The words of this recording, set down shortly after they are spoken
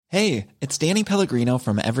Hey, it's Danny Pellegrino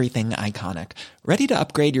from Everything Iconic. Ready to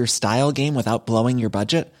upgrade your style game without blowing your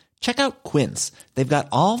budget? Check out Quince. They've got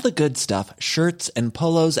all the good stuff, shirts and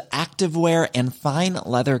polos, activewear, and fine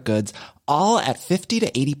leather goods, all at 50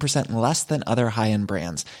 to 80% less than other high-end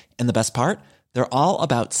brands. And the best part? They're all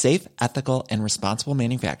about safe, ethical, and responsible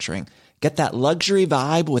manufacturing. Get that luxury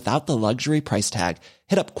vibe without the luxury price tag.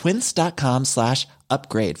 Hit up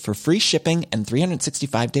quince.com/upgrade for free shipping and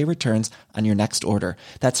 365-day returns on your next order.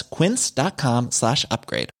 That's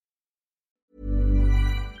quince.com/upgrade.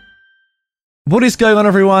 What is going on,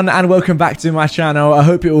 everyone, and welcome back to my channel. I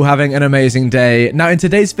hope you're all having an amazing day. Now, in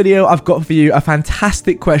today's video, I've got for you a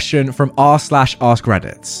fantastic question from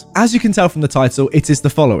r/AskReddit. As you can tell from the title, it is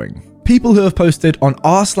the following. People who have posted on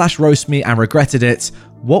r/roastme and regretted it.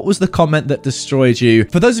 What was the comment that destroyed you?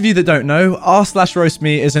 For those of you that don't know,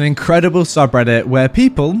 r/roastme is an incredible subreddit where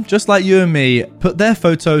people, just like you and me, put their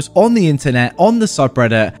photos on the internet, on the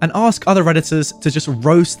subreddit, and ask other Redditors to just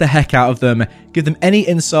roast the heck out of them, give them any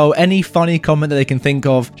insult, any funny comment that they can think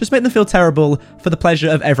of, just make them feel terrible for the pleasure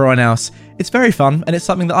of everyone else. It's very fun, and it's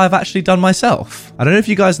something that I've actually done myself. I don't know if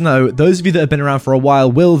you guys know, those of you that have been around for a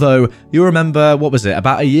while will though. You'll remember, what was it,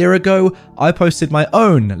 about a year ago, I posted my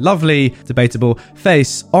own lovely, debatable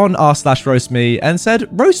face on r/roastme and said,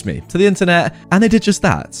 roast me to the internet, and they did just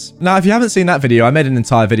that. Now, if you haven't seen that video, I made an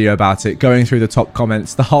entire video about it, going through the top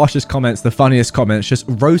comments, the harshest comments, the funniest comments, just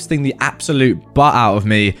roasting the absolute butt out of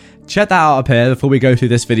me. Check that out up here before we go through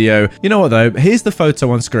this video. You know what though, here's the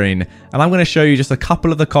photo on screen, and I'm going to show you just a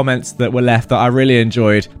couple of the comments that were left that I really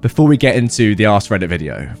enjoyed before we get into the Ask Reddit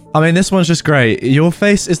video. I mean, this one's just great. Your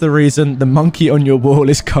face is the reason the monkey on your wall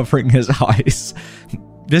is covering his eyes.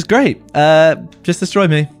 Just great. Just destroy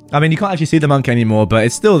me. I mean, you can't actually see the monkey anymore, but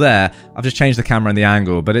it's still there. I've just changed the camera and the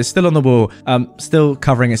angle, but it's still on the wall, still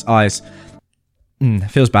covering its eyes.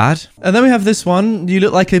 Feels bad. And then we have this one. You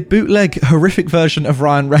look like a bootleg, horrific version of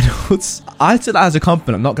Ryan Reynolds. I took that as a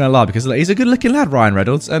compliment, I'm not going to lie, because he's a good-looking lad, Ryan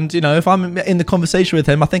Reynolds. And, you know, if I'm in the conversation with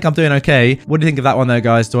him, I think I'm doing okay. What do you think of that one, though,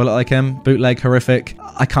 guys? Do I look like him? Bootleg, horrific?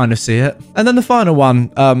 I kind of see it. And then the final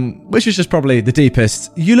one, which is just probably the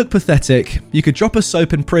deepest. You look pathetic. You could drop a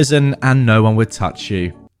soap in prison and no one would touch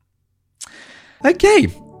you. Okay,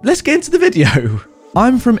 let's get into the video.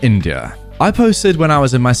 I'm from India. I posted when I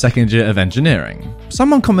was in my second year of engineering.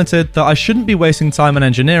 Someone commented that I shouldn't be wasting time on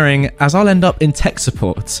engineering as I'll end up in tech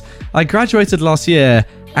support. I graduated last year,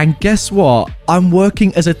 and guess what? I'm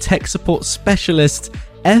working as a tech support specialist,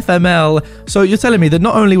 FML. So you're telling me that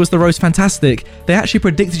not only was the roast fantastic, they actually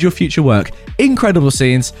predicted your future work. Incredible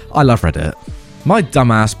scenes. I love Reddit. My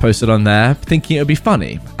dumbass posted on there thinking it would be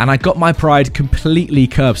funny, and I got my pride completely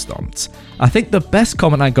curb stomped. I think the best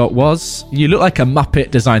comment I got was, you look like a Muppet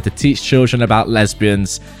designed to teach children about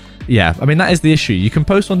lesbians. Yeah, I mean, that is the issue. You can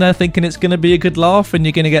post on there thinking it's going to be a good laugh and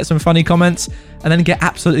you're going to get some funny comments, and then get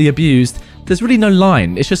absolutely abused. There's really no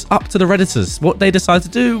line. It's just up to the Redditors. What they decide to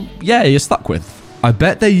do, yeah, you're stuck with. I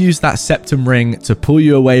bet they used that septum ring to pull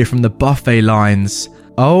you away from the buffet lines.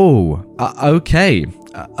 Oh, okay.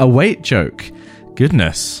 A weight joke.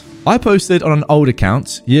 Goodness. I posted on an old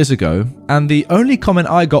account years ago, and the only comment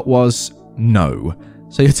I got was, no.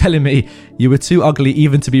 So you're telling me you were too ugly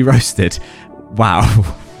even to be roasted?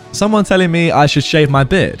 Wow. Someone telling me I should shave my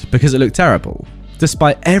beard because it looked terrible,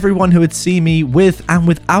 despite everyone who had seen me with and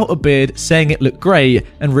without a beard saying it looked great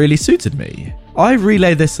and really suited me. I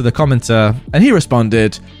relayed this to the commenter, and he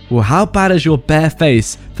responded, well, how bad is your bare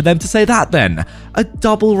face for them to say that then? A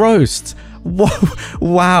double roast. Whoa,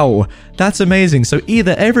 wow, that's amazing. So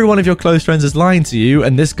either every one of your close friends is lying to you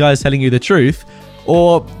and this guy's telling you the truth,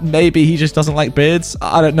 or maybe he just doesn't like beards.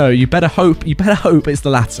 I don't know. You better hope it's the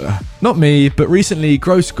latter. Not me, but recently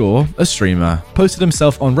Groscore, a streamer, posted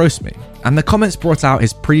himself on Roast Me, and the comments brought out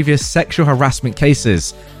his previous sexual harassment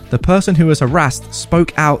cases. The person who was harassed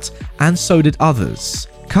spoke out, and so did others.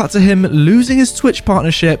 Cut to him losing his Twitch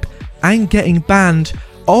partnership and getting banned.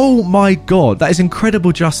 Oh my god, that is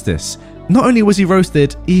incredible justice. Not only was he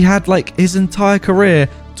roasted, he had like his entire career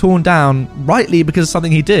torn down, rightly because of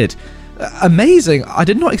something he did. Amazing. I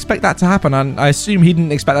did not expect that to happen, and I assume he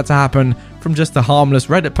didn't expect that to happen from just a harmless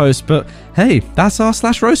Reddit post, but hey, that's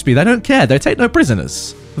r/roastme. They don't care. They take no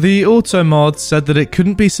prisoners. The auto mod said that it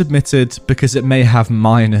couldn't be submitted because it may have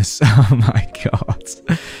minors. Oh my god.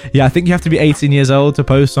 Yeah, I think you have to be 18 years old to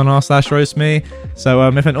post on r/roastme. So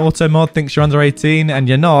if an auto mod thinks you're under 18 and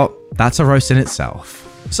you're not, that's a roast in itself.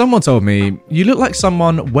 Someone told me, you look like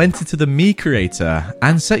someone went into the Me Creator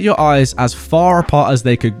and set your eyes as far apart as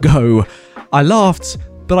they could go. I laughed,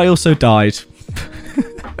 but I also died.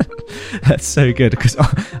 That's so good because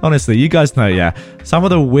honestly, you guys know, yeah, some of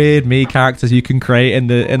the weird me characters you can create in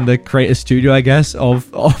the creator studio, I guess,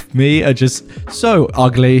 of me are just so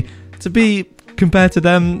ugly to be compared to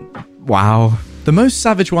them. Wow. The most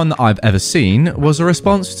savage one that I've ever seen was a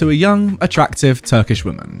response to a young, attractive Turkish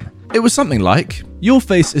woman. It was something like, "Your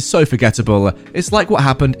face is so forgettable, it's like what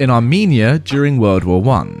happened in Armenia during World War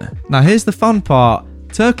I." Now here's the fun part,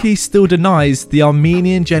 Turkey still denies the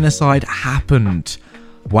Armenian genocide happened.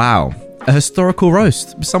 Wow, a historical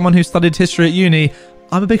roast. Someone who studied history at uni,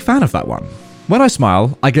 I'm a big fan of that one. When I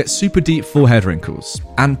smile, I get super deep forehead wrinkles,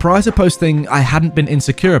 and prior to posting, I hadn't been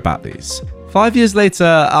insecure about these. 5 years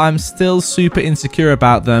later, I'm still super insecure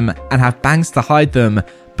about them and have bangs to hide them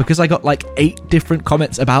because I got like 8 different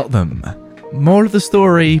comments about them. Moral of the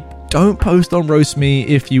story, don't post on Roast Me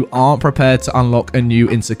if you aren't prepared to unlock a new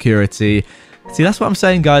insecurity. See, that's what I'm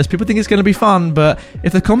saying, guys. People think it's going to be fun, but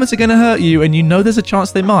if the comments are going to hurt you and you know there's a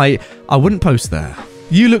chance they might, I wouldn't post there.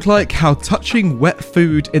 "You look like how touching wet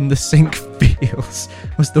food in the sink feels,"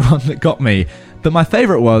 was the one that got me. But my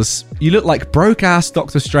favourite was, "You look like broke-ass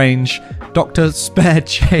Doctor Strange, Doctor Spare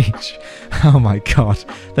Change." Oh my god.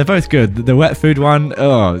 They're both good. The wet food one,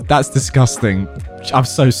 oh, that's disgusting. I'm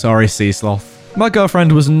so sorry, Sea Sloth. My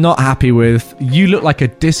girlfriend was not happy with, "You look like a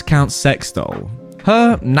discount sex doll."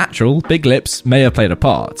 Her natural big lips may have played a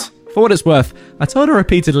part. For what it's worth, I told her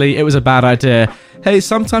repeatedly it was a bad idea. Hey,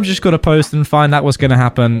 sometimes you just gotta post and find out what's gonna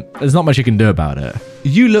happen. There's not much you can do about it.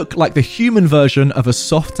 "You look like the human version of a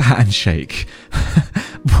soft handshake."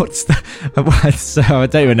 What's the... So I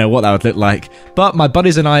don't even know what that would look like. But my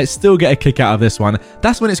buddies and I still get a kick out of this one.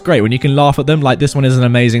 That's when it's great, when you can laugh at them. Like, this one is an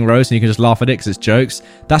amazing roast and you can just laugh at it because it's jokes.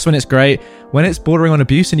 That's when it's great. When it's bordering on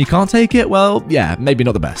abuse and you can't take it, well, yeah, maybe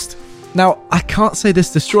not the best. Now, I can't say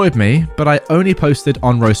this destroyed me, but I only posted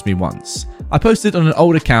on Roast Me once. I posted on an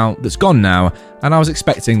old account that's gone now, and I was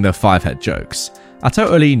expecting the 5-head jokes. I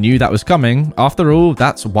totally knew that was coming. After all,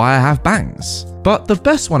 that's why I have bangs. But the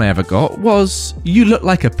best one I ever got was, "You look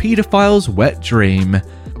like a pedophile's wet dream."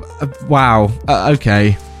 Wow,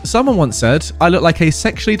 okay. Someone once said, "I look like a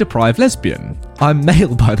sexually deprived lesbian." I'm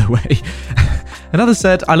male, by the way. Another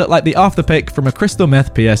said, "I look like the afterpick from a crystal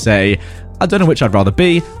meth PSA." I don't know which I'd rather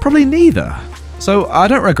be, probably neither. So I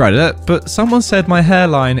don't regret it, but someone said my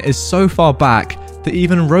hairline is so far back that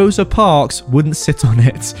even Rosa Parks wouldn't sit on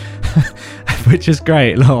it. Which is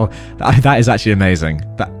great, lol. That is actually amazing.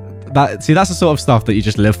 See, that's the sort of stuff that you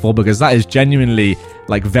just live for, because that is genuinely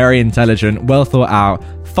like very intelligent, well thought out,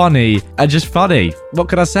 funny, and just funny. What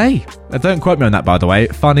could I say? Don't quote me on that, by the way.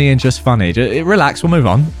 Funny and just funny. Relax, we'll move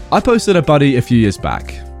on. I posted a buddy a few years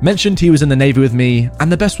back. Mentioned he was in the Navy with me,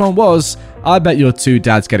 and the best one was, "I bet your 2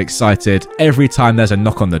 dads get excited every time there's a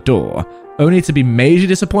knock on the door, only to be majorly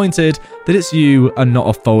disappointed that it's you and not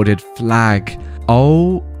a folded flag."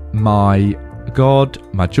 Oh my god,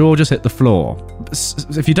 my jaw just hit the floor.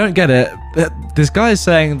 If you don't get it, this guy is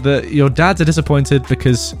saying that your dads are disappointed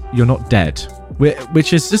because you're not dead,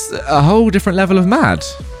 which is just a whole different level of mad.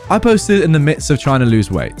 I posted in the midst of trying to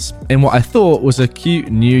lose weight, in what I thought was a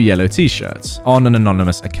cute new yellow t-shirt, on an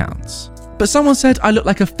anonymous account. But someone said I look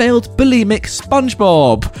like a failed bulimic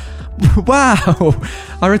SpongeBob. Wow!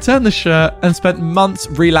 I returned the shirt and spent months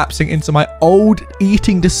relapsing into my old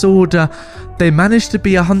eating disorder. They managed to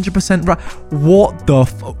be 100% right. What the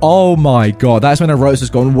oh my god, that's when a roast has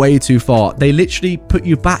gone way too far. They literally put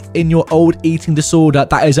you back in your old eating disorder.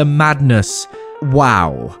 That is a madness.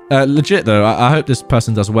 Wow. Legit though, I hope this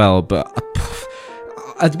person does well, but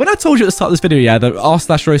when I told you at the start of this video, yeah, that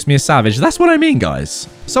r/roast me is savage, that's what I mean, guys.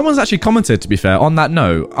 Someone's actually commented, to be fair, on that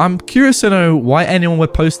note. I'm curious to know why anyone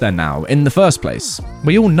would post there now, in the first place.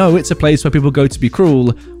 We all know it's a place where people go to be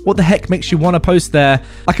cruel. What the heck makes you want to post there?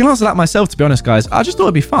 I can answer that myself, to be honest, guys. I just thought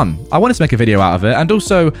it'd be fun. I wanted to make a video out of it, and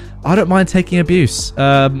also, I don't mind taking abuse.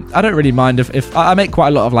 I don't really mind if I make quite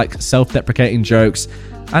a lot of, like, self-deprecating jokes.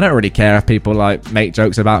 I don't really care if people like make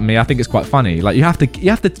jokes about me. I think it's quite funny. Like you have to be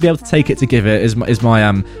able to take it to give it. Is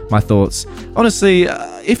my thoughts. Honestly,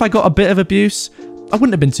 if I got a bit of abuse, I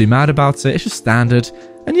wouldn't have been too mad about it. It's just standard,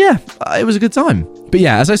 and yeah, it was a good time. But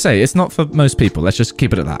yeah, as I say, it's not for most people. Let's just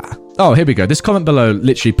keep it at that. Oh, here we go. This comment below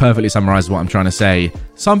literally perfectly summarizes what I'm trying to say.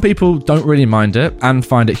 Some people don't really mind it and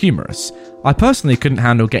find it humorous. I personally couldn't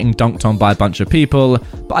handle getting dunked on by a bunch of people,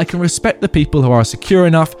 but I can respect the people who are secure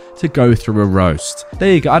enough to go through a roast.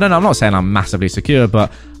 There you go. I don't know. I'm not saying I'm massively secure,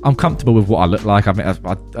 but I'm comfortable with what I look like. I mean,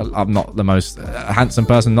 I'm not the most handsome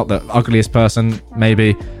person, not the ugliest person,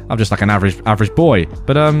 maybe. I'm just like an average boy.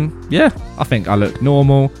 But yeah, I think I look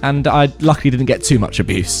normal, and I luckily didn't get too much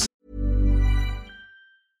abuse.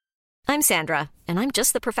 I'm Sandra, and I'm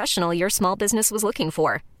just the professional your small business was looking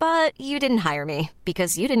for. But you didn't hire me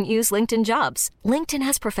because you didn't use LinkedIn Jobs. LinkedIn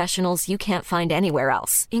has professionals you can't find anywhere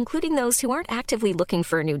else, including those who aren't actively looking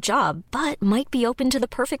for a new job, but might be open to the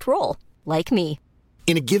perfect role, like me.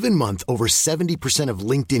 In a given month, over 70% of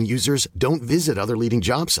LinkedIn users don't visit other leading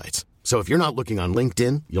job sites. So if you're not looking on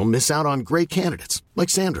LinkedIn, you'll miss out on great candidates like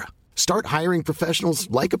Sandra. Start hiring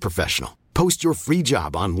professionals like a professional. Post your free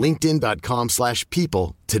job on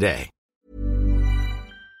linkedin.com/people today.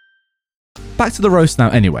 Back to the roast now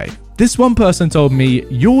anyway. This one person told me,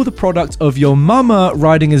 you're the product of your mama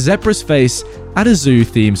riding a zebra's face at a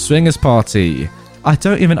zoo-themed swingers party. I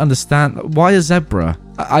don't even understand. Why a zebra?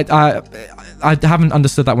 I haven't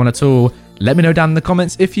understood that one at all. Let me know down in the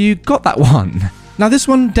comments if you got that one. Now, this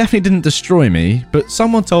one definitely didn't destroy me, but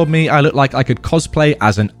someone told me I look like I could cosplay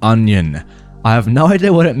as an onion. I have no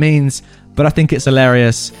idea what it means, but I think it's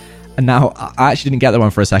hilarious. And now, I actually didn't get that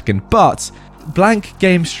one for a second, but Blank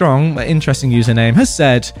Game Strong, an interesting username, has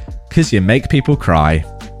said, "'Cause you make people cry."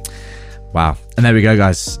 Wow. And there we go,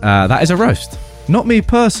 guys. That is a roast. Not me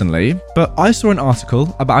personally, but I saw an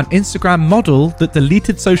article about an Instagram model that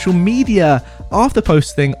deleted social media after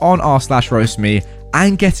posting on r/roastme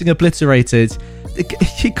and getting obliterated.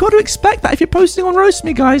 You got to expect that if you're posting on Roast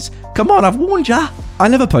Me, guys. Come on, I've warned ya. I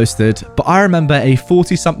never posted, but I remember a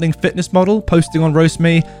 40-something fitness model posting on Roast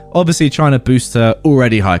Me, obviously trying to boost her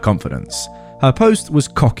already high confidence. Her post was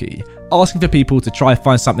cocky, asking for people to try and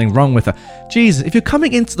find something wrong with her. Jesus, if you're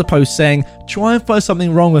coming into the post saying, try and find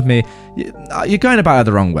something wrong with me, you're going about it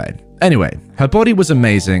the wrong way. Anyway, her body was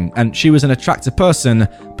amazing and she was an attractive person,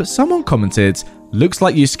 but someone commented, "Looks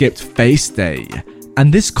like you skipped face day."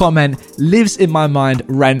 And this comment lives in my mind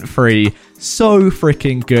rent-free. So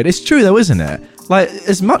freaking good. It's true though, isn't it? Like,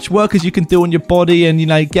 as much work as you can do on your body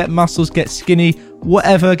and, get muscles, get skinny,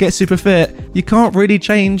 whatever, get super fit, you can't really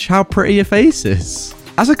change how pretty your face is.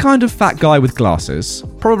 As a kind of fat guy with glasses,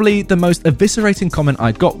 probably the most eviscerating comment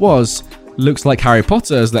I got was, "Looks like Harry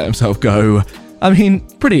Potter has let himself go." I mean,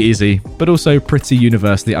 pretty easy, but also pretty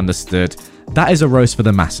universally understood. That is a roast for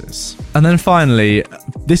the masses. And then finally,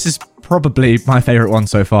 this is probably my favourite one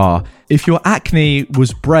so far. If your acne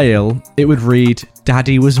was braille, it would read,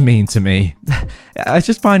 "Daddy was mean to me." I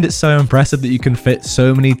just find it so impressive that you can fit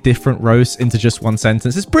so many different roasts into just one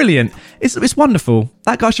sentence. It's brilliant. It's wonderful.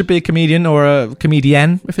 That guy should be a comedian or a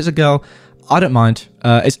comedienne if it's a girl. I don't mind.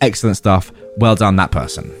 It's excellent stuff. Well done, that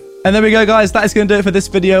person. And there we go, guys. That is going to do it for this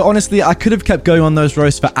video. Honestly, I could have kept going on those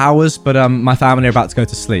roasts for hours, but my family are about to go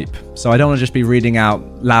to sleep. So I don't want to just be reading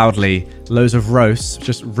out loudly loads of roasts,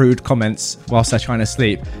 just rude comments whilst they're trying to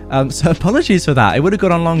sleep. So apologies for that. It would have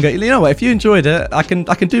gone on longer. You know what? If you enjoyed it, I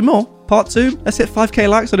can do more. Part 2. Let's hit 5k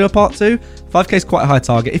likes. I'll do a part 2. 5k is quite a high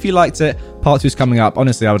target. If you liked it, part 2 is coming up.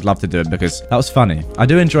 Honestly, I would love to do it because that was funny. I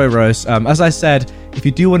do enjoy roasts. As I said, if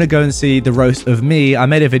you do want to go and see the roast of me, I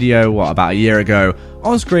made a video, about a year ago,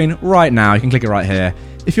 on screen right now. You can click it right here.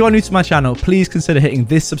 If you are new to my channel, please consider hitting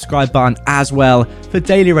this subscribe button as well for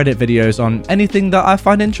daily Reddit videos on anything that I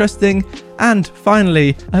find interesting. And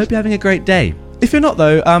finally, I hope you're having a great day. If you're not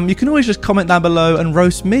though, you can always just comment down below and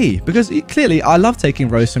roast me, because clearly I love taking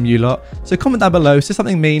roasts from you lot. So comment down below, say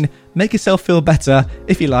something mean, make yourself feel better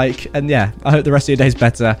if you like. And yeah, I hope the rest of your day's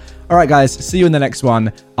better. All right guys, see you in the next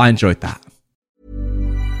one. I enjoyed that.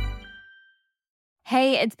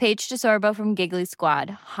 Hey, it's Paige DeSorbo from Giggly Squad.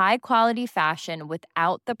 High quality fashion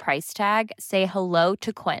without the price tag. Say hello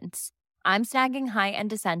to Quince. I'm snagging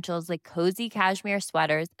high-end essentials like cozy cashmere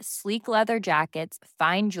sweaters, sleek leather jackets,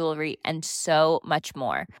 fine jewelry, and so much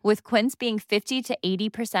more. With Quince being 50 to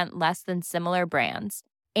 80% less than similar brands.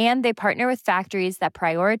 And they partner with factories that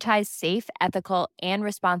prioritize safe, ethical, and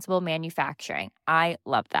responsible manufacturing. I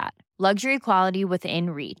love that. Luxury quality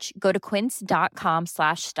within reach. Go to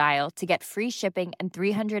quince.com/style to get free shipping and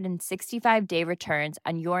 365-day returns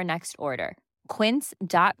on your next order.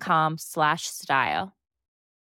 Quince.com/style.